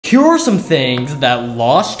Here are some things that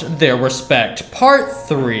lost their respect. Part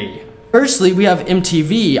 3. Firstly, we have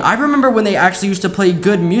MTV. I remember when they actually used to play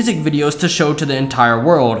good music videos to show to the entire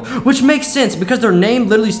world, which makes sense because their name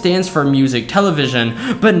literally stands for music television,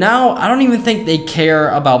 but now I don't even think they care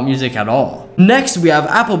about music at all. Next, we have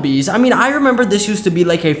Applebee's. I mean, I remember this used to be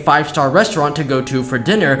like a 5-star restaurant to go to for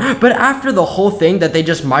dinner, but after the whole thing that they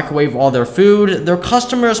just microwave all their food, their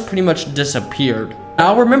customers pretty much disappeared.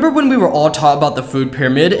 Now, remember when we were all taught about the food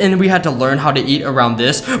pyramid and we had to learn how to eat around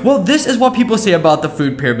this? Well, this is what people say about the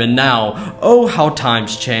food pyramid now. Oh, how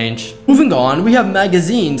times change. Moving on, we have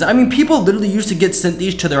magazines. I mean, people literally used to get sent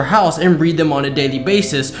these to their house and read them on a daily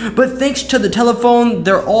basis, but thanks to the telephone,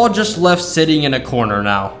 they're all just left sitting in a corner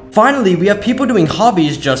now. Finally, we have people doing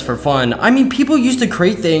hobbies just for fun. I mean, people used to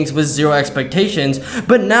create things with zero expectations,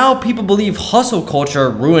 but now people believe hustle culture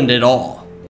ruined it all.